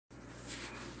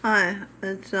Hi,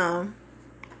 it's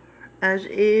as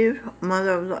Eve,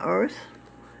 mother of the earth,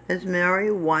 as Mary,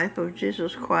 wife of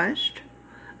Jesus Christ,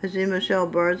 as E. Michelle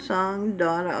Birdsong,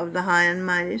 daughter of the high and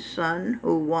mighty Son,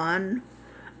 who won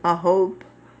a hope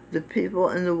the people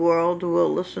in the world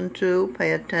will listen to,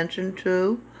 pay attention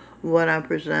to what I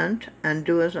present, and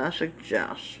do as I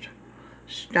suggest.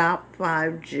 Stop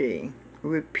 5G.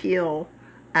 Repeal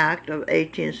Act of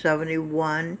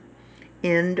 1871.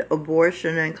 End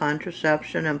abortion and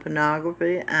contraception and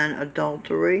pornography and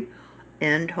adultery.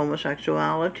 End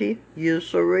homosexuality,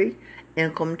 usury,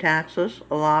 income taxes,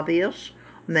 lobbyists,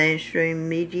 mainstream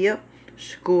media,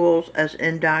 schools as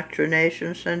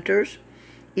indoctrination centers,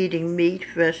 eating meat,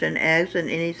 fish, and eggs and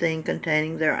anything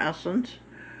containing their essence.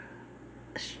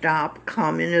 Stop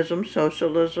communism,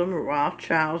 socialism,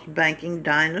 Rothschild's banking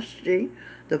dynasty,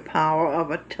 the power of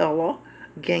Attila,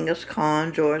 Genghis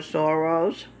Khan, George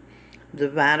Soros, the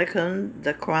Vatican,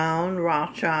 the Crown,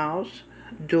 Rothschilds,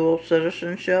 dual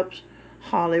citizenships,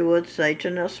 Hollywood,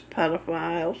 Satanists,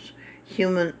 pedophiles,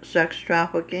 human sex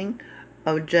trafficking,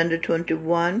 Agenda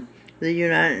 21, the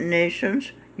United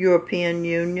Nations, European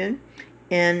Union,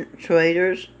 and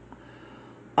traitors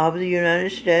of the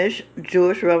United States,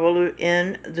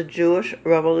 in the Jewish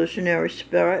revolutionary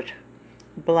spirit,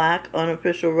 black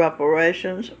unofficial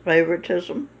reparations,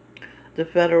 favoritism, the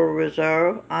Federal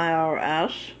Reserve,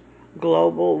 IRS,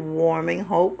 global warming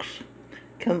hoax,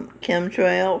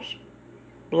 chemtrails,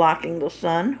 blocking the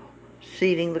sun,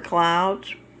 seeding the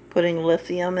clouds, putting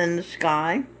lithium in the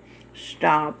sky,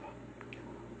 stop,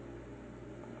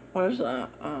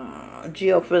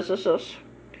 geophysicists,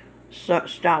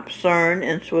 stop CERN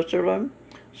in Switzerland,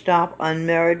 stop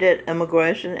unmerited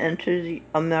immigration into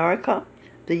America,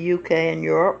 the UK, and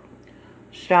Europe,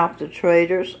 stop the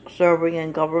traitors serving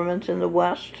in governments in the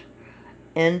West,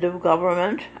 end of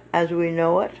government as we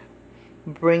know it,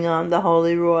 bring on the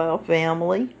Holy Royal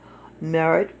Family,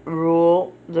 merit,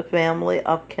 rule the family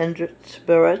of kindred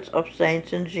spirits of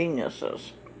saints and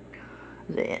geniuses,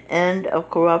 the end of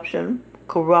corruption,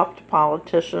 corrupt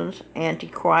politicians,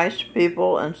 antichrist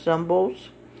people and symbols,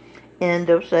 end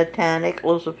of satanic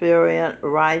Luciferian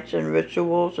rites and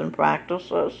rituals and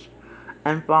practices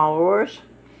and followers,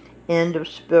 end of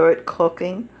spirit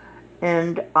cooking,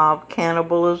 end of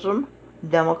cannibalism,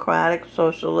 democratic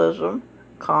socialism,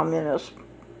 communist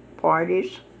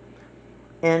parties,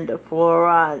 end of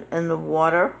fluoride in the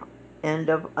water, end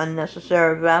of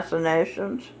unnecessary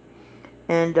vaccinations,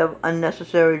 end of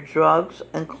unnecessary drugs,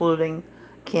 including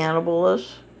cannibal,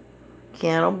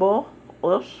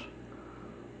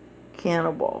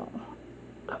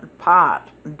 pot,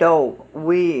 dope,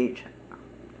 weed,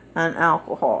 and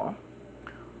alcohol.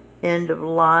 End of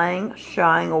lying,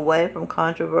 shying away from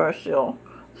controversial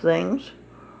things.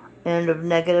 End of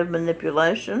negative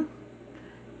manipulation.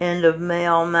 End of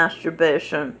male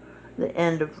masturbation. The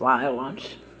end of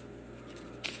violence.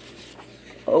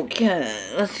 Okay,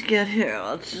 let's get here.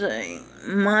 Let's see.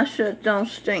 My shit don't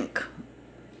stink.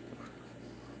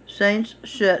 Saints'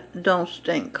 shit don't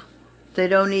stink. They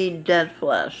don't eat dead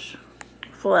flesh.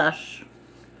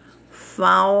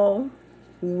 Foul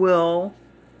will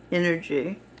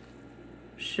energy.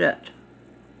 Shit.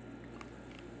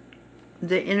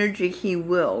 The energy he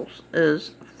wills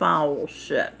is foul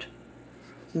shit.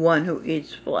 One who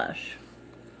eats flesh.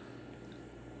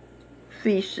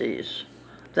 Feces.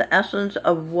 The essence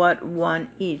of what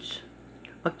one eats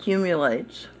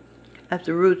accumulates at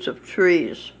the roots of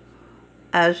trees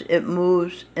as it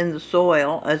moves in the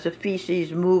soil. As the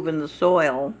feces move in the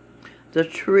soil, the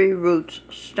tree roots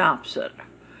stops it,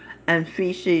 and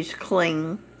feces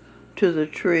cling to the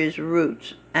tree's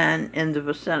roots and in the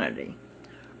vicinity.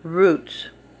 Roots.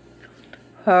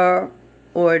 Her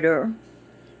order,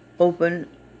 open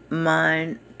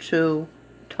mind to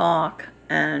talk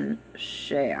and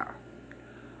share.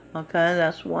 Okay,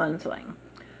 that's one thing.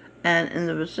 And in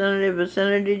the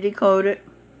vicinity decoded,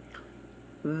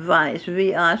 vice,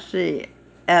 V-I-C,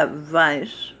 at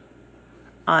vice,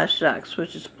 I-sex,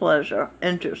 which is pleasure,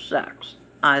 intersex,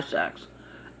 I-sex,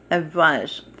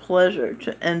 advice, pleasure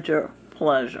to enter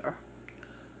pleasure.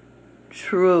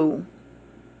 True,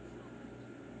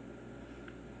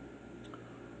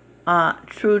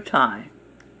 true tie,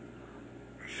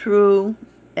 true,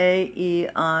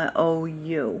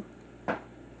 A-E-I-O-U,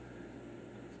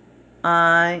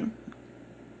 I-W-L-I-O-U,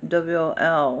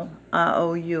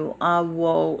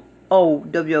 I-wo,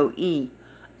 O-W-E,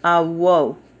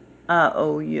 I-wo,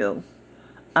 I-O-U,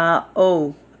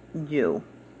 I-O-U.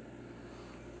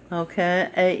 Okay,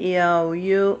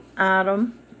 A-E-I-O-U,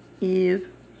 Adam, Eve,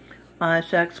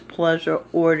 I-sex, pleasure,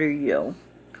 order you.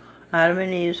 Adam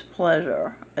and Eve's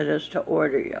pleasure, it is to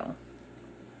order you.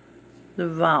 The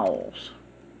vowels.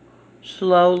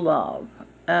 Slow love.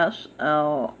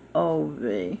 S-L-O-V-E.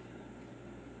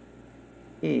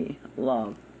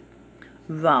 Love.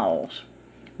 Vowels.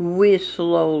 We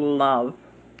slow love.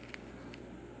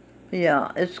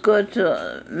 Yeah, it's good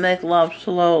to make love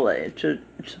slowly,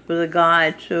 for the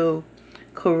guy to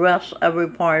caress every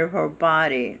part of her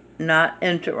body, not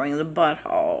entering the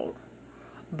butthole,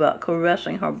 but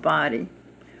caressing her body.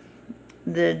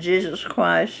 The Jesus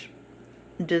Christ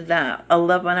did that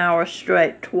 11 hours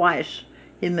straight, twice.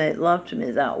 He made love to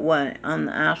me that way on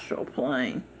the astral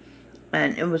plane.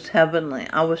 And it was heavenly.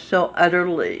 I was so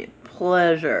utterly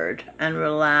pleasured and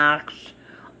relaxed.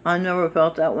 I never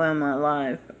felt that way in my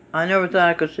life. I never thought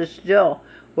I could sit still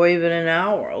for even an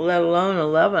hour, let alone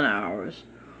 11 hours.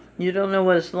 You don't know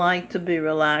what it's like to be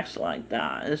relaxed like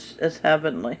that. It's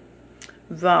heavenly.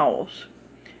 Vowels.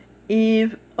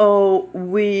 Eve, oh,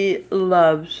 we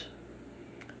loves.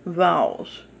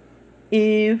 Vowels.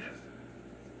 Eve,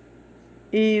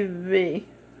 Eve,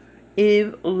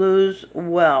 Eve, lose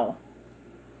well.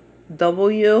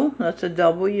 W, that's a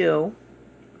W.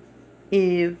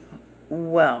 Eve,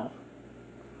 well.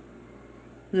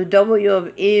 The W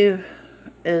of Eve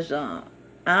is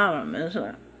Adam, isn't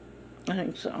it? I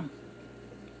think so.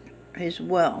 He's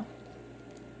well.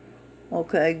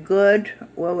 Okay, good.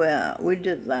 Where we at? We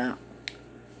did that.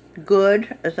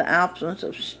 Good is the absence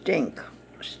of stink.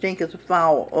 Stink is a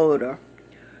foul odor.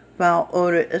 Foul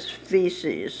odor is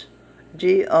feces.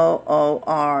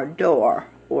 D-O-O-R, door,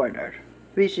 ordered.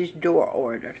 Feces, door,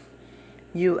 ordered.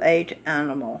 You ate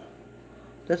animal.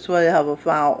 That's why you have a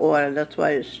foul odor. That's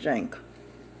why you stink.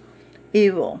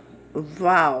 Evil,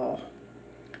 vile,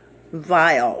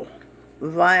 vile.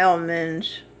 Vile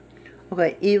means,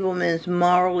 okay, evil means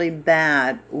morally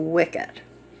bad, wicked.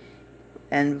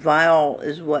 And vile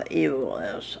is what evil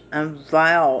is. And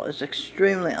vile is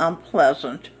extremely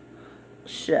unpleasant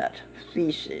shit,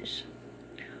 feces.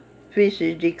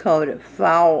 Feces decoded,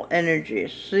 foul energy,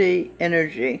 see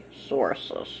energy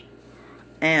sources.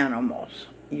 Animals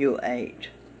you ate.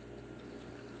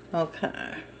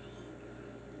 Okay.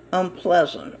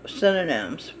 Unpleasant,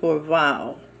 synonyms for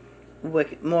vile,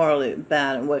 wicked, morally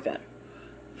bad and wicked.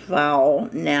 Foul,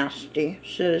 nasty,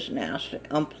 shit is nasty.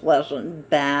 Unpleasant,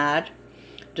 bad,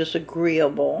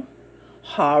 disagreeable,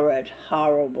 horrid,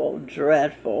 horrible,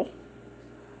 dreadful,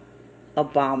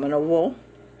 abominable.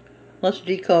 Let's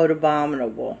decode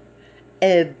abominable.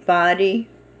 A body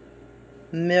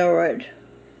mirrored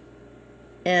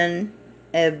in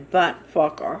a butt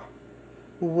fucker,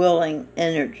 willing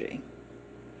energy.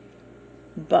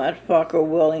 Butt fucker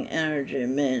willing energy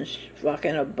means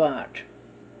fucking a butt.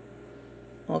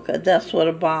 Okay, that's what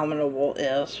abominable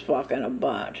is, fucking a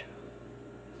butt.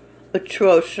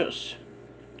 Atrocious.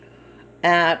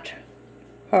 At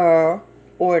her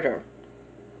order.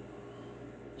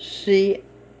 See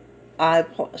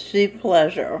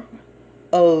pleasure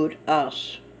owed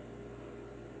us.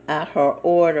 At her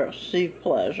order, see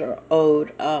pleasure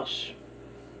owed us.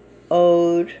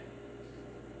 Owed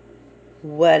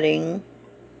wedding.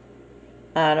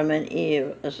 Adam and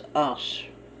Eve is us.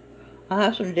 I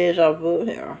have some deja vu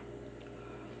here.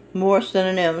 More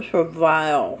synonyms for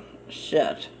vile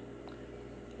shit.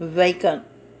 Vacant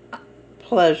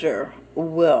pleasure,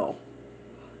 will.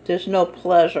 There's no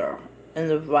pleasure in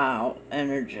the vile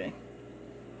energy.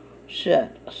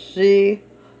 Shit. See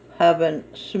heaven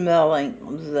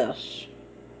smelling this.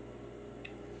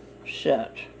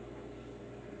 Shit.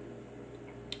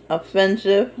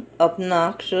 Offensive,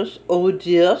 obnoxious,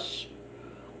 odious,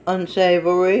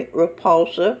 unsavory,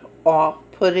 repulsive,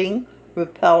 off-putting,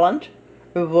 repellent,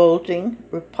 revolting,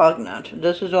 repugnant.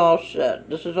 This is all shit.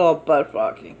 This is all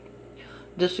butt-fucking.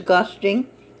 Disgusting,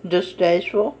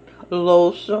 distasteful,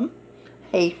 loathsome,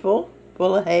 hateful,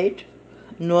 full of hate,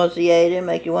 nauseating,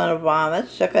 make you want to vomit,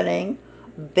 sickening,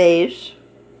 base.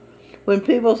 When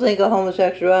people think of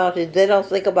homosexuality, they don't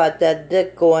think about that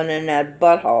dick going in that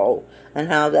butthole and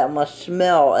how that must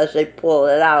smell as they pull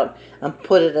it out and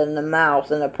put it in the mouth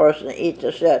and the person eats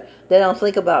the shit. They don't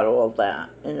think about all of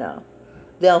that, you know.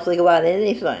 They don't think about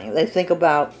anything. They think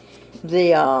about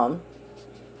the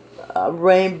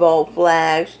rainbow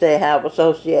flags they have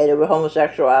associated with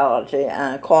homosexuality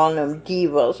and calling them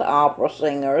divas, opera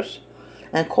singers,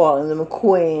 and calling them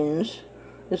queens.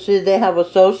 You see, they have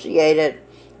associated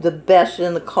the best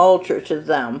in the culture to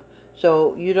them.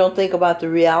 So you don't think about the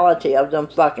reality of them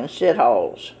fucking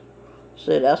shitholes.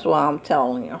 See, that's why I'm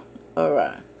telling you.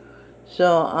 Alright.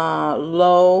 So,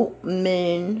 low,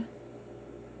 mean.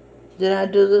 Did I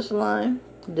do this line?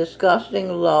 Disgusting,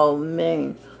 low,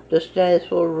 mean,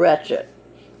 distasteful, wretched,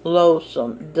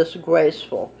 loathsome,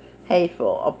 disgraceful,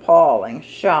 hateful, appalling,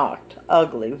 shocked,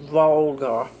 ugly,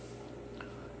 vulgar.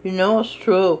 You know it's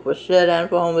true for shit and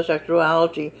for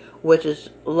homosexuality, which is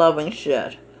loving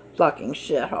shit, fucking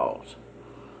shitholes.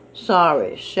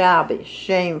 Sorry, shabby,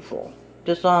 shameful,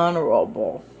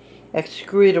 dishonorable,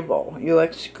 excretable. You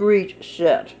excrete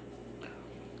shit.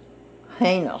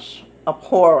 Heinous,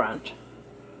 abhorrent,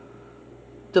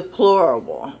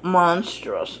 deplorable,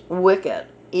 monstrous, wicked,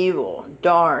 evil,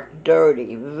 dark,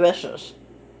 dirty, vicious,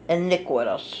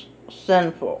 iniquitous,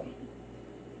 sinful.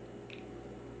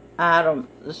 Adam,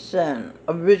 the sin,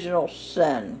 original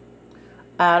sin.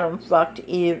 Adam fucked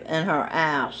Eve in her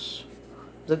ass.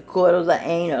 The good of the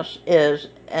anus is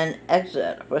an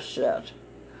exit for shit.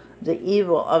 The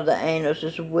evil of the anus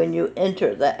is when you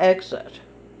enter the exit.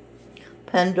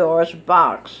 Pandora's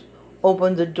box.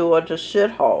 Open the door to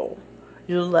shithole.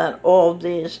 You let all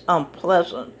these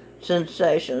unpleasant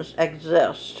sensations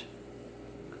exist.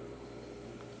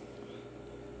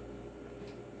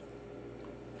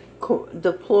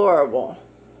 Deplorable,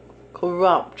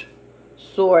 corrupt,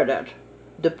 sordid,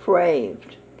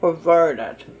 depraved,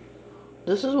 perverted.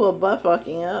 This is what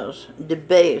buttfucking is.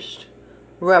 Debased,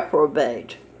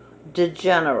 reprobate,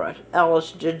 degenerate,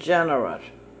 else degenerate,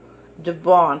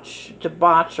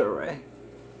 debauchery,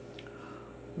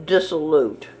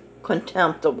 dissolute,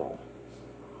 contemptible,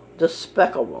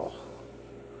 despicable,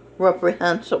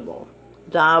 reprehensible,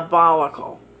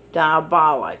 diabolical,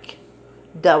 diabolic,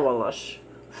 devilish,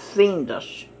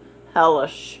 fiendish,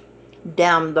 hellish,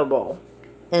 damnable,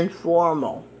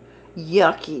 informal,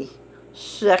 yucky,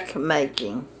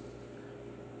 sick-making,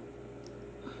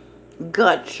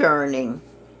 gut-churning,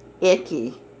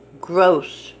 icky,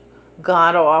 gross,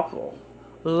 god-awful,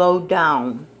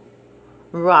 low-down,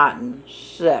 rotten,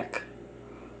 sick.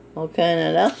 Okay,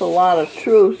 now that's a lot of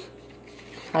truth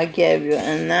I gave you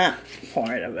in that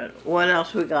part of it. What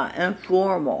else we got?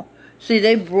 Informal. See,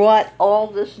 they brought all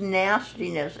this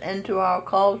nastiness into our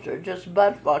culture, just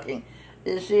butt-fucking.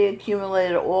 You see,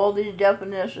 accumulated all these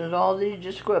definitions, all these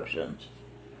descriptions.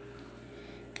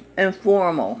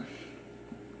 Informal.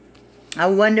 I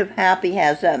wonder if happy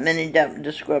has that many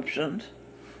descriptions.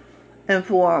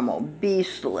 Informal.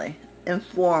 Beastly.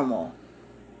 Informal.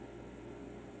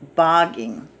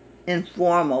 Bogging.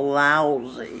 Informal.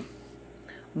 Lousy.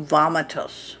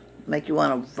 Vomitous. Make you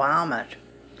want to vomit.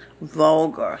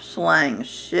 Vulgar. Slang.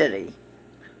 Shitty.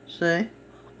 See?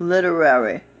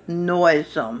 Literary.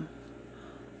 Noisome.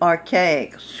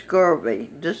 Archaic, scurvy,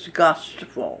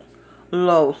 disgustful,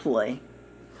 loathly,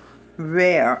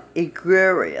 rare,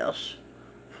 egregious,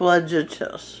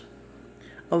 flagitious,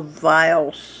 a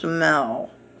vile smell,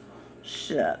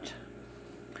 shit,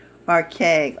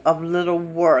 archaic, of little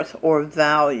worth or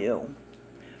value.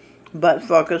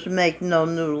 Buttfuckers make no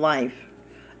new life.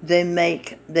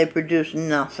 They produce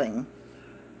nothing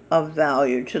of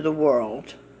value to the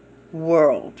world.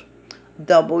 World.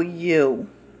 W.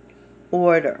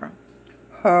 Order,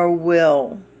 her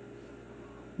will,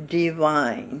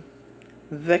 divine,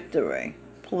 victory,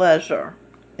 pleasure,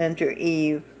 enter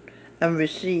Eve, and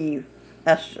receive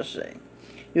ecstasy.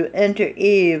 You enter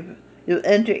Eve's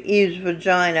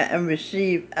vagina and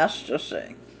receive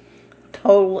ecstasy.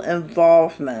 Total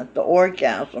involvement. The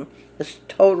orgasm is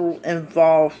total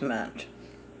involvement.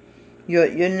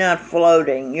 You're not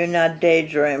floating, you're not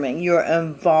daydreaming, you're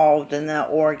involved in that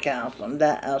orgasm,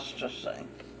 that ecstasy.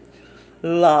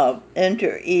 Love.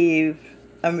 Enter Eve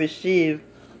and receive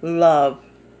love.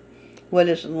 What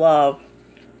is love?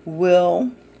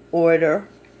 Will, order,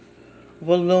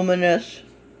 voluminous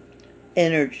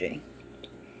energy.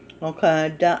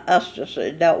 Okay, that ecstasy,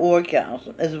 that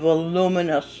orgasm is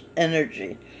voluminous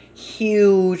energy.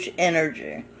 Huge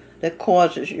energy that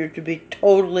causes you to be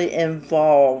totally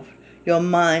involved. Your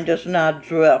mind does not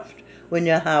drift when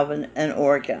you're having an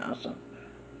orgasm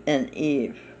in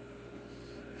Eve.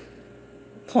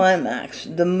 Climax,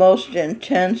 the most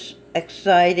intense,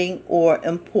 exciting, or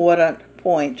important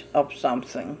point of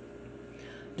something.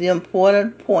 The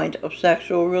important point of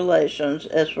sexual relations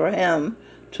is for him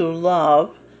to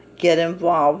love, get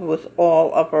involved with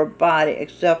all of her body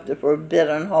except the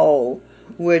forbidden hole,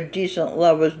 where decent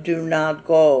lovers do not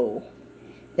go.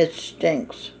 It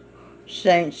stinks.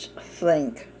 Saints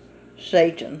think.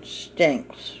 Satan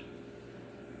stinks.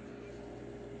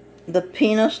 The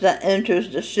penis that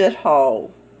enters the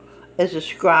shithole is a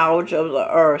scourge of the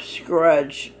earth.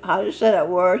 Scourge. How do you say that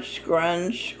word?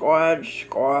 Scourge,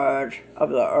 scourge of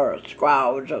the earth.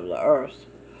 Scourge of the earth.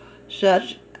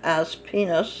 Such as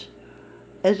penis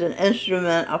is an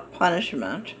instrument of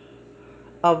punishment,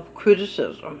 of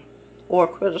criticism,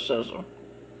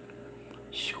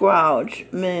 Scrouge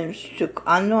means to,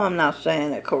 I know I'm not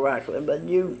saying it correctly, but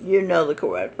you know the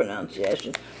correct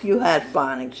pronunciation. You had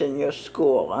phonics in your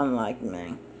school, unlike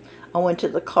me. I went to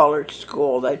the colored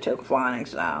school, they took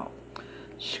phonics out.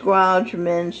 Scrouge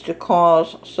means to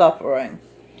cause suffering.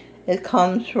 It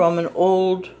comes from an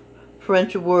old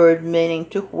French word meaning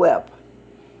to whip.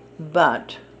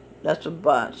 Butt, that's a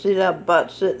butt. See that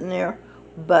butt sitting there?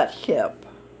 Butt hip.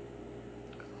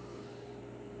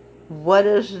 What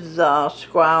is the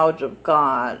scrouge of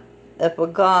God? If a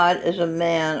God is a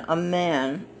man,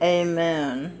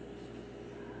 amen,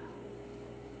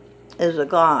 is a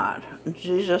God.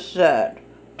 Jesus said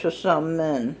to some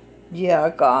men, ye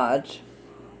are gods,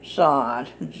 Sodom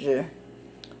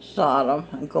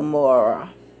and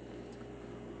Gomorrah.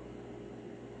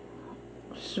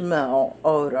 Smell,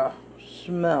 odor.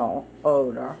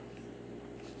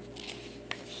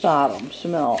 Sodom,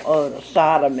 smell, odor.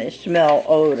 Sodomy, smell,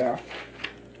 odor.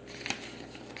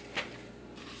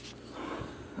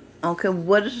 Okay,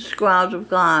 what is the scrouge of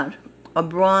God? A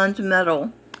bronze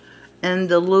medal in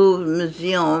the Louvre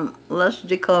Museum. Let's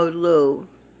decode Louvre.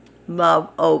 Love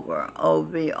over,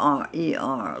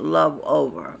 O-V-R-E-R, love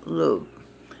over, Louvre.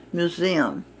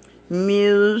 Museum.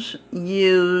 Muse,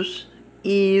 use,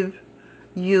 Eve,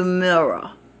 you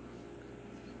mirror.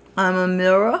 I'm a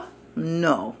mirror?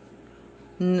 No.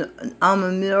 I'm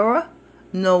a mirror?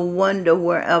 No wonder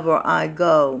wherever I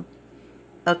go,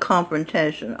 a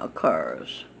confrontation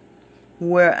occurs.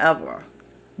 Wherever.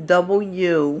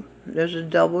 W, there's a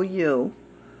W,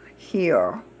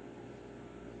 here.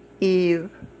 Eve,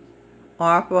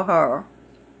 R for her.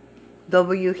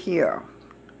 W here.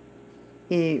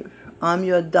 Eve, I'm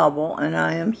your double and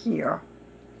I am here.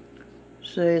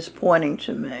 So it's pointing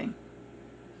to me.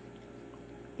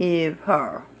 Eve,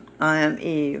 her. I am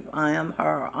Eve. I am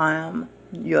her. I am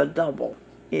your double,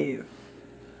 Eve.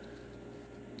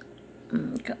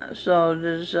 Okay. So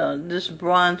this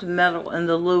bronze medal in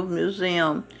the Louvre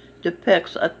Museum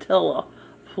depicts Attila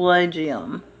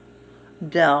Flagium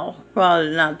Del.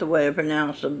 Probably not the way I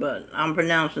pronounce it, but I'm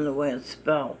pronouncing the way it's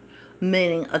spelled.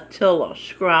 Meaning Attila,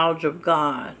 scrouge of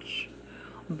gods.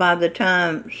 By the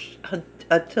time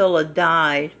Attila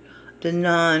died, the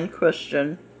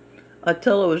non-Christian,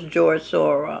 Attila was George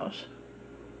Soros.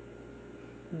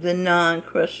 The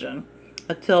non-Christian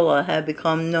Attila had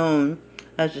become known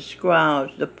as the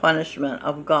scrouge, the punishment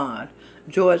of God.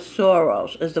 George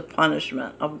Soros is the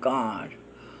punishment of God.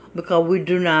 Because we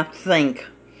do not think.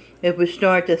 If we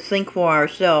start to think for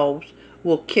ourselves,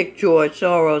 we'll kick George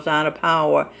Soros out of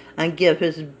power and give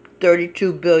his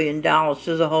 $32 billion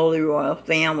to the Holy Royal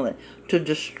Family to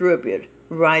distribute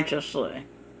righteously.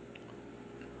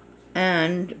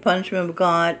 And punishment of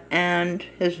God and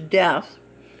his death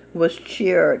was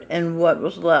cheered in what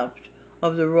was left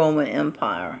of the Roman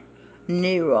Empire.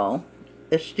 Nero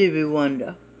is Stevie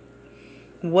Wonder.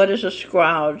 What is a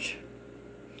scrouge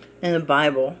in the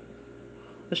Bible?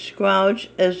 A scrouge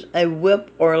is a whip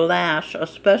or lash,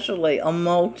 especially a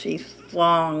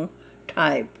multi-thong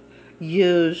type,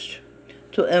 used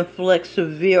to inflict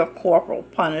severe corporal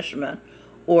punishment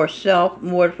or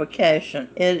self-mortification.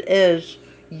 It is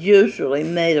usually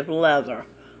made of leather,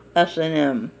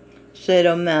 S&M,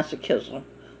 sadomasochism,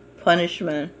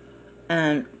 punishment,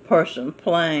 and person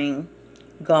playing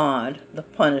God, the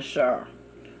punisher.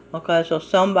 Okay, so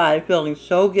somebody feeling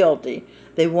so guilty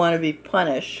they want to be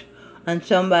punished, and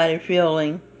somebody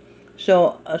feeling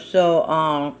so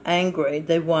angry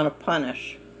they want to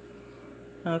punish.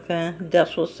 Okay,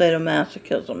 that's what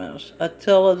sadomasochism is.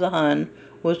 Attila the Hun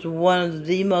was one of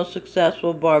the most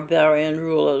successful barbarian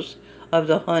rulers of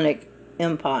the Hunnic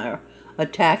Empire,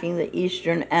 attacking the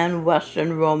Eastern and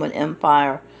Western Roman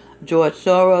Empire. George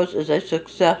Soros is a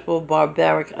successful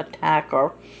barbaric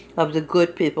attacker of the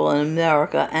good people in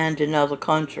America and in other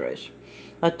countries.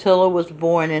 Attila was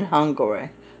born in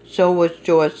Hungary. So was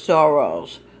George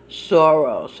Soros.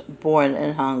 Soros, born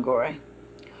in Hungary.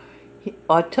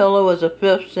 Attila was a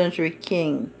 5th century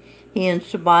king. He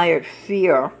inspired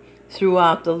fear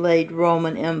throughout the late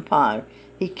Roman Empire.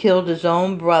 He killed his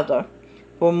own brother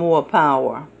for more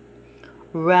power.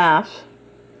 Wrath.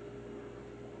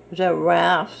 Is that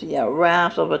wrath? Yeah,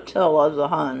 wrath of Attila the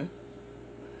Hun.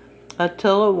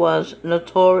 Attila was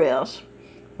notorious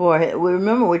for his,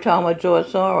 remember we talking about George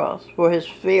Soros, for his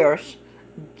fierce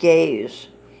gaze.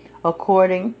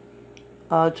 According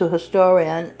to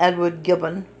historian Edward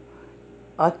Gibbon,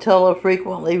 Attila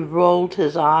frequently rolled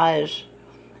his eyes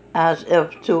as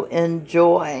if to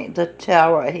enjoy the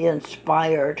terror he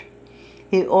inspired.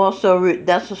 He also,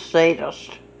 that's a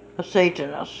Satanist.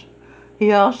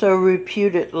 He also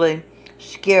reputedly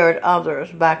scared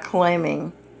others by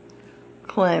claiming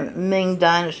claim Ming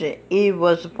Dynasty. Eve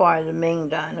was a part of the Ming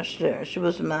Dynasty. She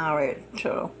was married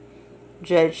to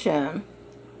Jie Chen.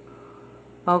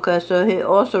 Okay, so he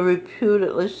also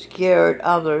reputedly scared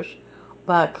others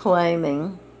by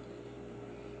claiming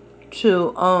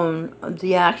to own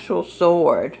the actual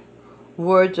sword.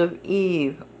 Words of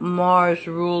Eve, Mars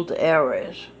ruled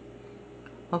Aries.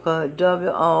 Okay,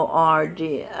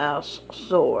 W-O-R-D-S,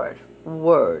 sword,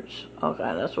 words.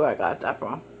 Okay, that's where I got that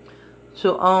from.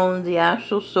 To own the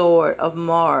actual sword of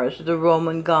Mars, the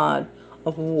Roman god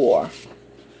of war.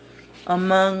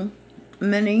 Among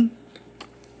many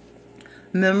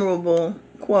memorable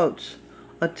quotes,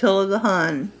 Attila the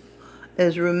Hun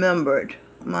is remembered.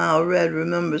 Mile Red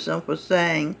remembers him for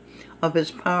saying of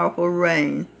his powerful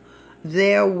reign,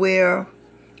 "There where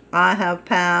I have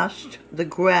passed, the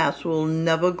grass will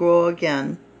never grow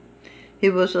again." He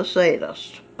was a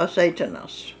Satanist,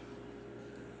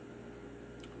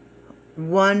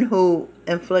 one who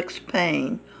inflicts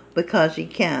pain because he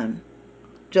can,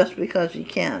 just because he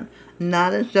can,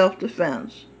 not in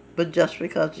self-defense, but just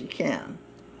because he can.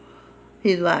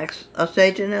 He lacks a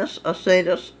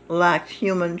sadist lacks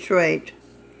human trait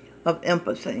of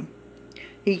empathy.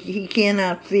 He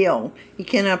cannot feel. He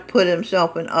cannot put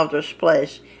himself in others'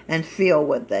 place and feel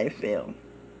what they feel.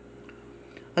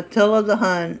 Attila the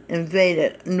Hun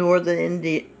invaded northern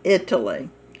Italy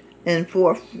in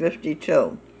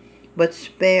 452, but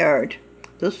spared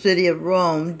the city of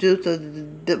Rome due to the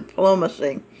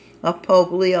diplomacy of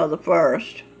Pope Leo I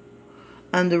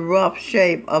and the rough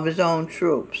shape of his own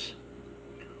troops.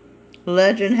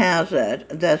 Legend has it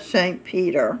that St.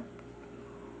 Peter,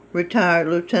 retired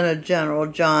Lieutenant General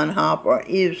John Hopper,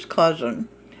 Eve's cousin,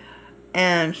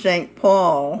 and St.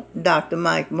 Paul, Dr.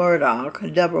 Mike Murdoch,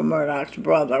 Deborah Murdoch's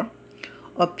brother,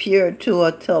 appeared to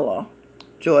Attila.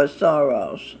 George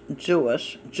Soros,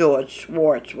 Jewish, George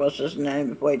Schwartz was his name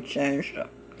before he changed it,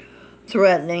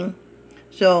 threatening.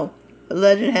 So,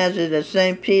 legend has it that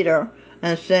St. Peter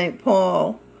and St.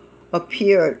 Paul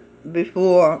appeared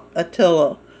before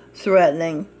Attila,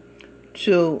 threatening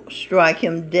to strike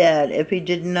him dead if he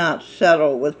did not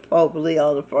settle with Pope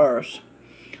Leo I.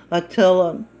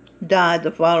 Attila died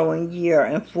the following year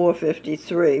in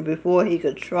 453 before he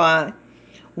could try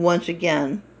once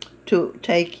again to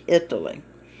take Italy.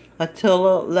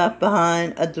 Attila left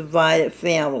behind a divided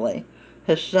family.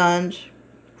 His sons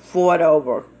fought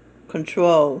over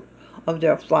control of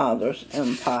their father's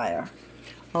empire.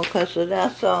 Okay, so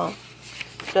that's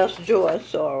George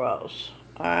Soros.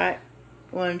 Alright,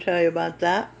 I want to tell you about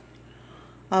that.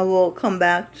 I will come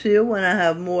back to you when I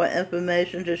have more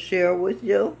information to share with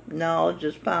you. Knowledge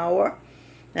is power,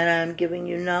 and I'm giving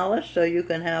you knowledge so you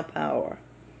can have power.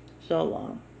 So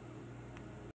long.